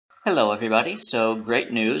Hello everybody, so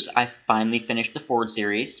great news, I finally finished the Ford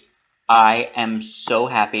series. I am so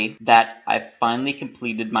happy that I finally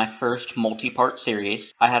completed my first multi-part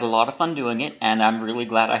series. I had a lot of fun doing it, and I'm really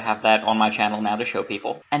glad I have that on my channel now to show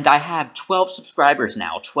people. And I have 12 subscribers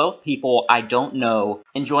now. 12 people I don't know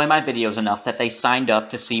enjoy my videos enough that they signed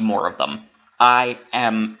up to see more of them. I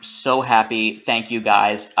am so happy. Thank you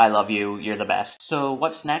guys. I love you. You're the best. So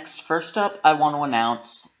what's next? First up, I want to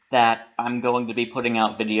announce that I'm going to be putting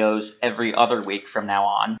out videos every other week from now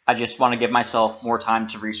on. I just want to give myself more time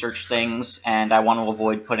to research things, and I want to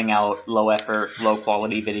avoid putting out low-effort,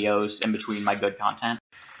 low-quality videos in between my good content.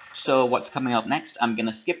 So what's coming up next? I'm going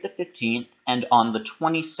to skip the 15th, and on the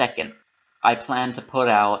 22nd, I plan to put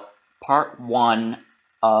out part 1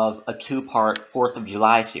 of a 2-part 4th of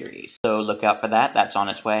July series. So look out for that, that's on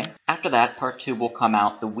its way. After that, part 2 will come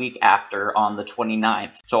out the week after on the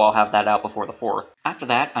 29th, so I'll have that out before the 4th. After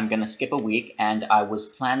that, I'm gonna skip a week, and I was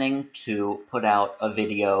planning to put out a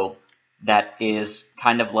video that is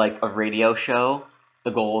kind of like a radio show.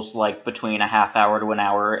 The goal's like between a half hour to an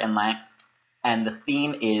hour in length, and the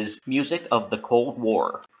theme is music of the Cold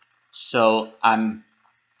War. So I'm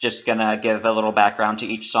just gonna give a little background to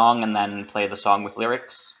each song and then play the song with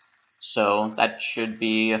lyrics. So that should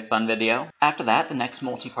be a fun video. After that, the next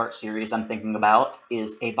multi-part series I'm thinking about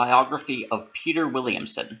is a biography of Peter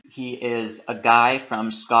Williamson. He is a guy from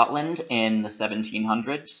Scotland in the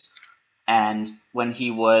 1700s, and when he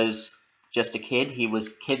was just a kid, he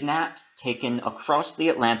was kidnapped, taken across the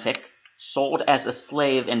Atlantic, sold as a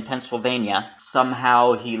slave in Pennsylvania.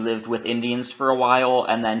 Somehow he lived with Indians for a while,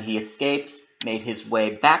 and then he escaped, made his way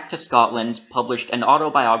back to Scotland, published an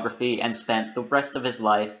autobiography, and spent the rest of his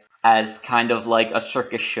life as kind of like a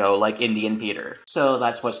circus show like Indian Peter. So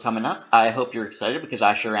that's what's coming up. I hope you're excited because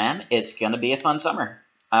I sure am. It's gonna be a fun summer.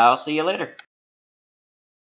 I'll see you later.